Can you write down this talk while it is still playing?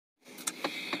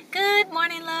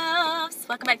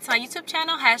welcome back to my YouTube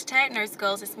channel, hashtag Nurse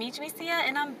Goals. It's me, Jamicia,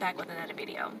 and I'm back with another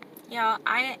video. Y'all,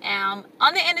 I am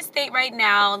on the interstate right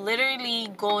now, literally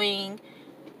going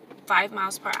 5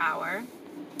 miles per hour.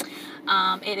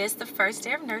 It is the first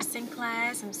day of nursing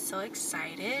class. I'm so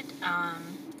excited.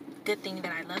 Good thing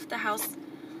that I left the house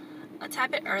a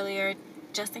tad bit earlier,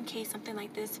 just in case something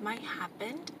like this might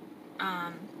happen.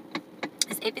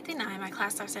 It's 8:59. My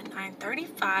class starts at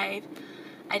 9:35.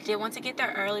 I did want to get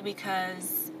there early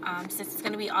because since it's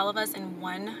going to be all of us in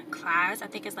one class, I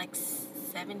think it's like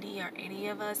 70 or 80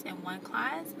 of us in one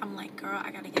class. I'm like, girl,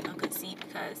 I got to get a good seat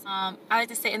because I like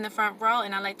to sit in the front row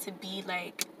and I like to be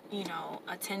like, you know,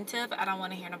 attentive. I don't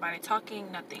want to hear nobody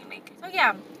talking, nothing. Like, so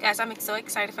yeah, guys, I'm so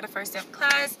excited for the first day of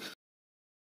class.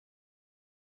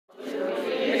 Would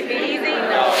it be easy?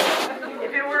 No.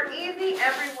 If it were easy,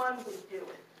 everyone would do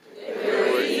it. If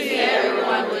it were easy,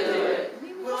 everyone would do it.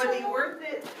 Will it be worth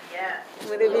it? Yes.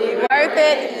 Would it be worth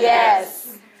it?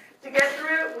 Yes. To get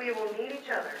through it, we will need each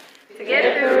other. To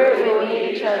get through it, we will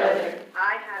need each other.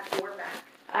 I have your back.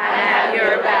 I have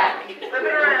your back. Flip it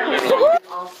around.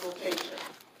 Auscultation.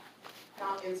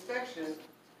 Now, inspection.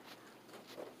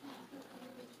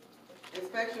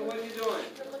 Inspection, what are you doing?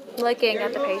 Looking You're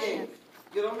at the looking. patient.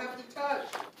 You don't have to touch.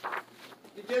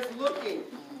 You're just looking.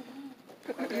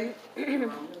 Okay?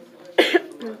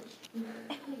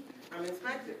 I'm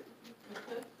inspecting.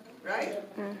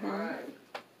 Right? Mm-hmm. All right.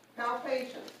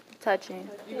 Palpation. Touching.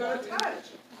 You're going to touch.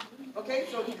 Okay,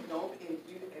 so you don't, if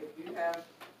you have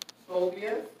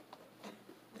phobias,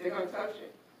 they're going to touch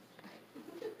it.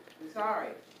 I'm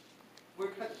sorry.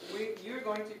 You're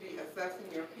going to be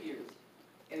assessing your peers,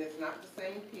 and it's not the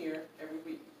same peer every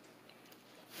week.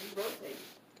 We rotate.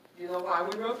 You know why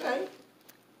we rotate?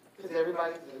 Because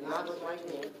everybody does not look like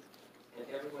me, and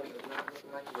everyone does not look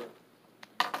like you.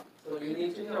 So you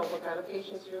need to know what kind of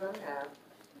patients you're going to have,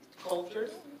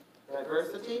 cultures,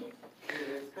 diversity.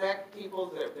 You respect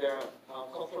people's their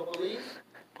cultural beliefs.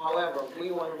 However,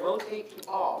 we want to rotate to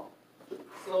all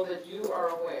so that you are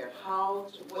aware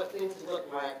what things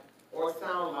look like or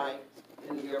sound like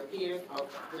in your peers of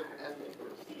different ethnic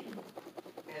groups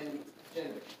and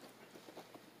genders.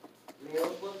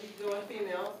 Males will be doing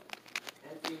females,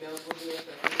 and females will be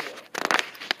assessing males.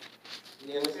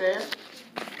 You understand?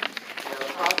 Now, the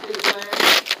prostate gland.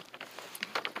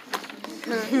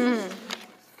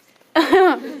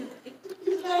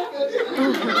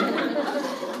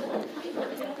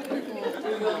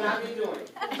 We will not be doing.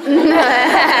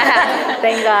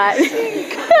 Thank God.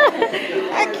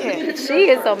 I can't. She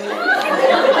is so mean.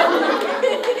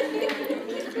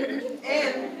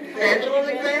 And vaginal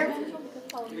exams,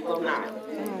 we will not.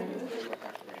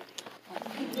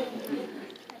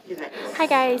 Hi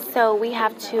guys, so we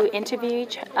have to interview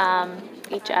each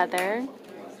other.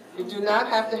 You do not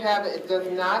have to have it. It does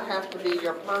not have to be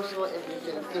your personal if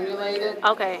you can simulate it.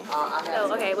 Okay.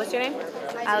 Okay, what's your name?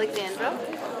 Alexandra.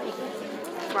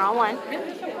 Wrong one.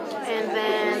 And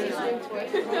then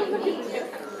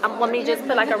let me just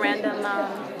put like a random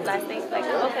last name. Like,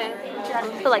 okay.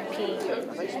 Put like P.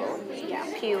 Yeah,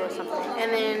 P or something.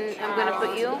 And then I'm gonna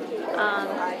put you.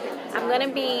 I'm gonna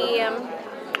be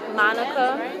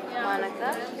Monica.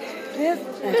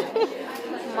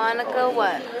 Monica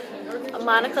what?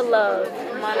 Monica Love.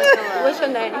 Monica Love. What's your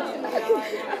name?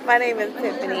 My name is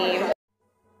Tiffany.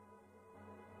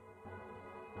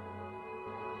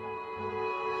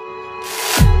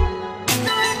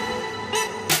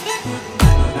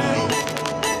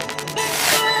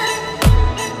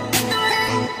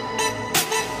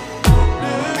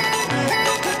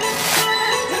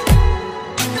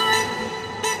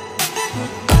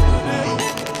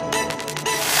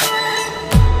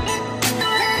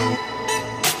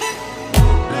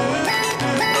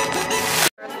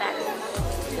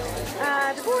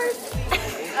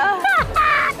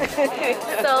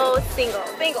 So single.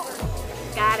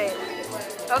 Got it.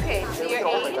 Okay, so your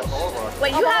age?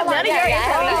 Wait, you have none of your age?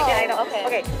 I know. Okay.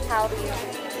 Okay, how old are you?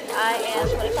 I am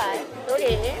 25.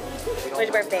 Okay. When's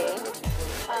your birthday?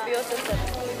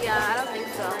 Yeah, I don't think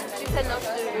so. She said no to the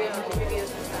reviews.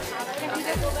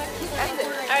 Okay. That's it.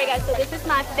 Alright guys, so this is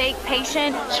my fake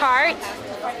patient chart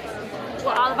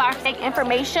for all of our fake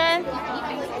information.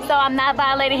 So I'm not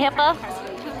violating HIPAA.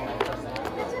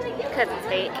 Because it's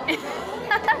fake.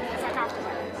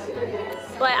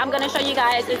 But I'm gonna show you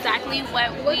guys exactly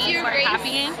what we were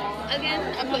copying. Again,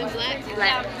 I'm putting black.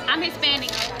 I'm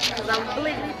Hispanic. Because I'm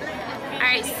black.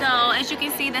 Alright, so as you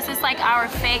can see, this is like our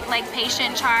fake like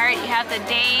patient chart. You have the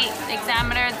date, the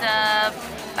examiner, the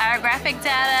biographic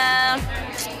data,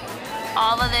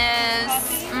 all of this.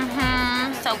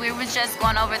 So we were just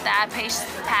going over that, patient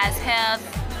past health,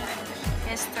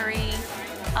 history.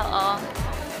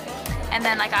 and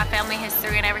then like our family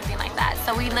history and everything like that.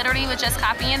 So we literally was just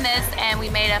copying this and we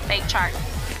made a fake chart.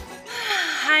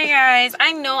 Hi guys,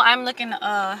 I know I'm looking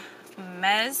a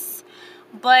mess,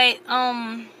 but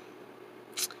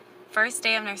first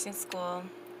day of nursing school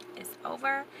is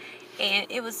over and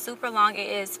it was super long. It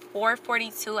is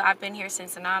 4:42. I've been here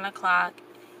since 9 o'clock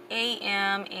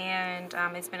a.m. and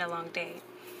it's been a long day.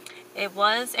 It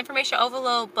was information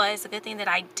overload, but it's a good thing that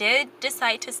I did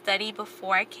decide to study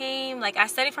before I came. Like I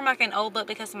studied from like an old book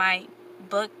because my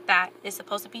book that is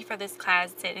supposed to be for this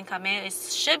class didn't come in. It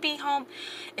should be home.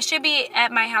 It should be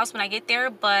at my house when I get there,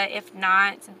 but if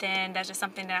not, then that's just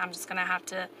something that I'm just gonna have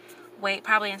to wait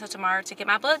probably until tomorrow to get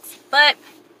my books. But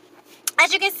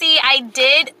as you can see, I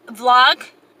did vlog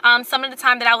some of the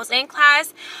time that I was in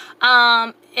class.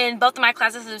 In both of my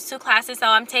classes, there's 2 classes, so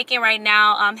I'm taking right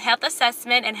now health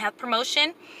assessment and health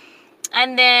promotion.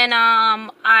 And then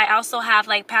I also have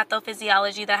like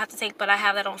pathophysiology that I have to take, but I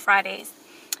have that on Fridays.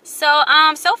 So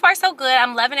so far so good.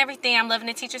 I'm loving everything. I'm loving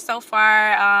the teachers so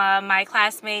far. My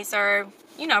classmates are,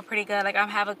 you know, pretty good. Like I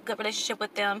have a good relationship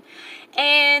with them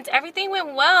and everything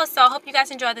went well. So I hope you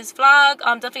guys enjoyed this vlog.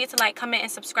 Don't forget to like, comment,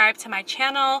 and subscribe to my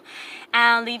channel,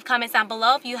 and leave comments down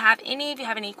below if you have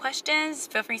any questions.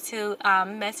 Feel free to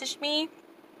message me.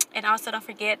 And also don't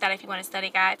forget that if you want a study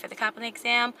guide for the Kaplan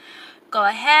exam, go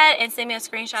ahead and send me a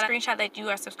screenshot that you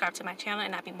are subscribed to my channel,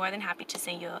 and I'd be more than happy to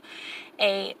send you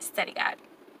a study guide.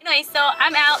 Anyway, so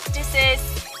I'm out. This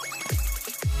is